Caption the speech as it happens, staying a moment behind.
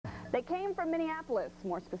They came from Minneapolis.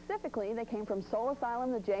 More specifically, they came from Soul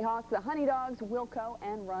Asylum, the Jayhawks, the Honey Dogs, Wilco,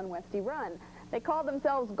 and Run Westy Run. They called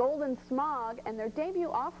themselves Golden Smog, and their debut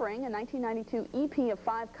offering, a 1992 EP of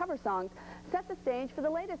 5 cover songs, set the stage for the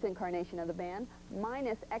latest incarnation of the band,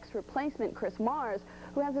 minus ex-replacement Chris Mars,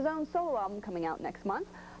 who has his own solo album coming out next month.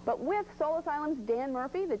 But with Soul Asylum's Dan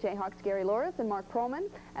Murphy, the Jayhawks' Gary Loris and Mark Perlman,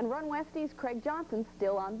 and Run Westy's Craig Johnson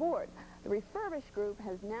still on board. The refurbished group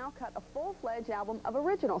has now cut a full-fledged album of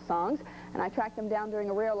original songs, and I tracked them down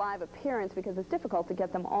during a rare live appearance because it's difficult to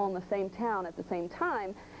get them all in the same town at the same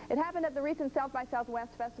time. It happened at the recent South by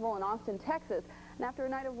Southwest Festival in Austin, Texas, and after a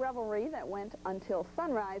night of revelry that went until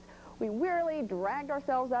sunrise, we wearily dragged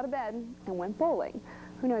ourselves out of bed and went bowling.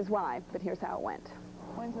 Who knows why, but here's how it went.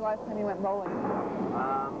 When's the last time you went bowling?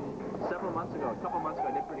 Several months ago. A couple months ago,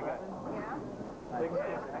 I did pretty good. Yeah?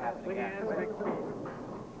 Big hands, big feet.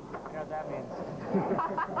 You know what that means.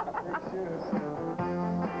 Big shoes.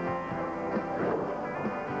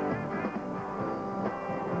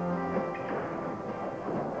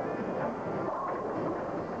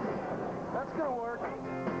 That's gonna work.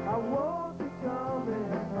 I won't be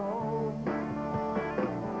coming home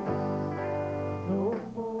no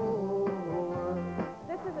more.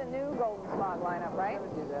 This is a new Golden Smog lineup, right?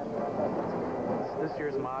 This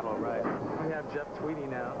year's model, right? We have Jeff Tweedy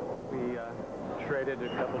now. We traded a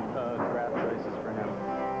couple draft choices for him.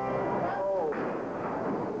 Oh.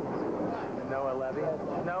 Noah Levy.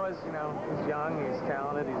 Noah's, you know, he's young, he's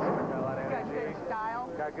talented, he's got a lot of energy. Got good style.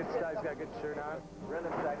 Got good style, he's got a good shirt on.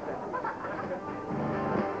 Rhythm section.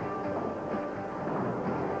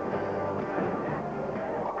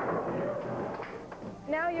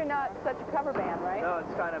 Now you're not such a cover band, right? No,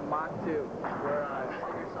 it's kind of mock too. We're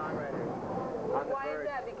singer-songwriters. Why is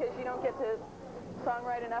that? Because you don't get to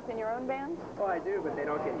songwrite enough in your own band? Oh, I do, but they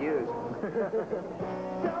don't get used.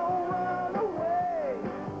 Don't run away.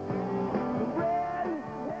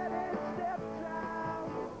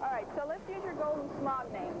 All right, so let's use your Golden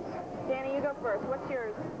Smog names. Danny, you go first. What's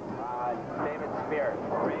yours? David Spear.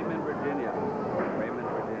 Raymond, Virginia. Raymond,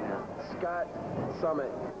 Virginia. Scott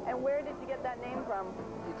Summit. And where did you get that name from?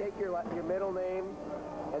 You take your middle name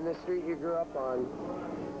and the street you grew up on,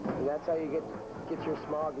 and that's how you get your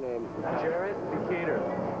Smog name. Jarrett Decatur.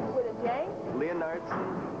 With a J? Leonardson.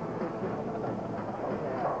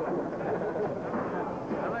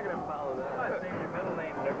 I'm not going to follow that. I'm not saying your middle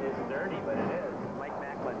name is dirty, but it is. Mike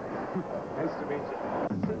Macklin. Nice to meet you.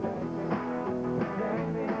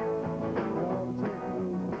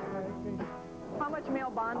 How much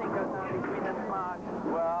male bonding goes on between the Smog?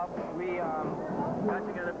 Well, we got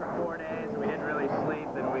together for 4 days, and we didn't really sleep,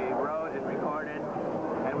 and we wrote and recorded,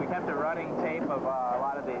 and we kept a running tape of a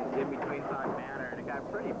lot of the in-between song banner, and it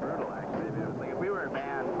got pretty brutal, actually. It was like, if we were a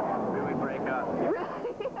band, we would break up.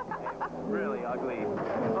 Really ugly.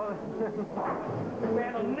 Oh, this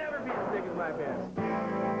band will never be as big as my band.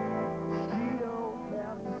 She don't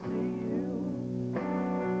have to see you.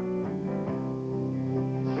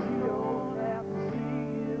 She don't have to see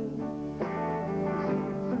you. See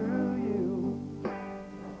through you.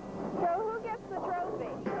 So who gets the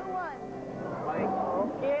trophy? Who won? Mike.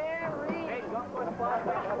 Gary. Hey, don't put applause.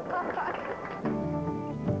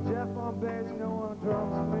 Jeff on bass, no on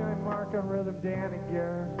drums, me and Mark on rhythm, Dan and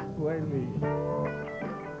Gary play lead.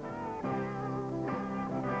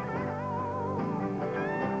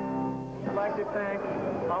 I'd like to thank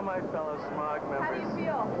all my fellow Smog members. How do you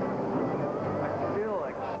feel? I feel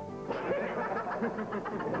like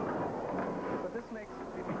but this makes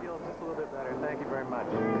me feel just a little bit better. Thank you very much.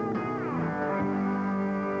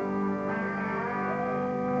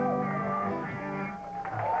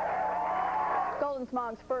 Golden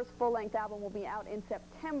Smog's first full-length album will be out in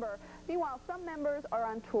September. Meanwhile, some members are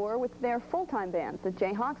on tour with their full-time bands. The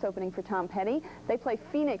Jayhawks opening for Tom Petty. They play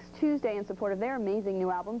Phoenix Tuesday in support of their amazing new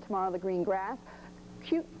album, Tomorrow the Green Grass.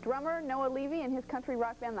 Cute drummer Noah Levy and his country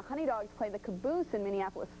rock band, the Honey Dogs, play the Caboose in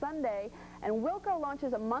Minneapolis Sunday. And Wilco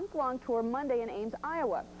launches a month-long tour Monday in Ames,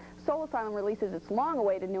 Iowa. Soul Asylum releases its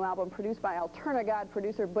long-awaited new album produced by Alterna God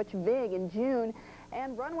producer Butch Vig in June.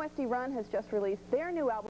 And Run Westy Run has just released their new album.